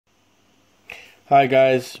Hi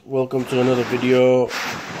guys, welcome to another video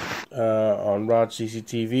on Raj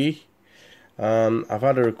CCTV. I've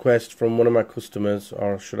had a request from one of my customers,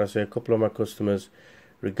 or should I say a couple of my customers,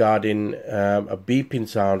 regarding a beeping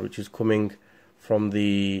sound which is coming from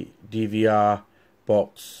the DVR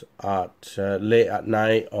box at late at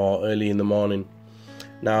night or early in the morning.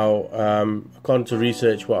 Now, according to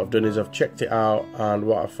research, what I've done is I've checked it out, and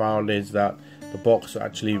what I found is that the box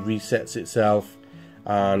actually resets itself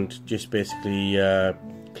and just basically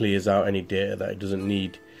clears out any data that it doesn't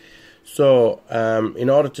need. So in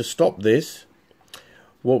order to stop this,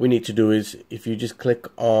 what we need to do is, if you just click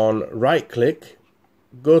on right click,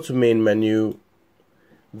 go to main menu,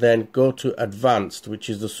 then go to advanced, which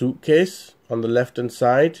is the suitcase on the left hand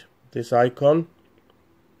side, this icon.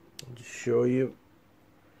 I'll just show you.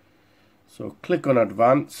 So click on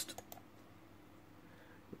advanced,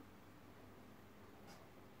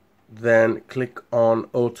 then click on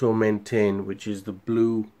auto maintain, which is the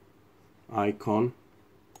blue icon,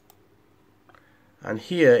 and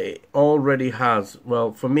here it already has,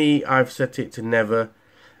 well, for me I've set it to never.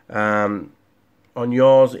 On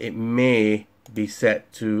yours it may be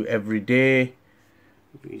set to every day.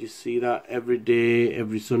 You just see that every day,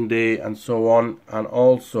 every Sunday, and so on. And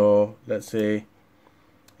also, let's say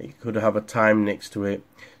it could have a time next to it.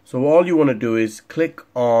 So all you want to do is click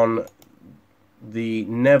on the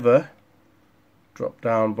never drop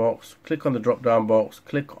down box, click on the drop down box,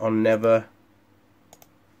 click on never,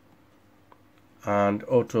 and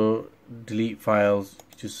auto delete files,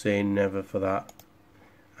 just say never for that,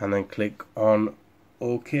 and then click on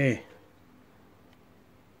OK.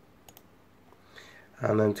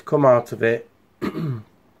 And then to come out of it,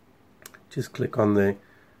 just click on the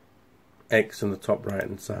X on the top right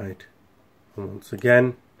hand side, and once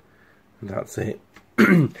again, and that's it.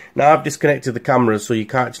 Now I've disconnected the camera, so you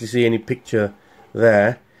can't actually see any picture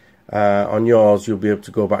there. On yours you'll be able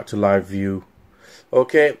to go back to live view.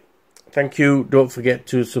 Okay, thank you. Don't forget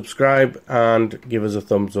to subscribe and give us a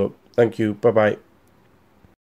thumbs up. Thank you. Bye bye.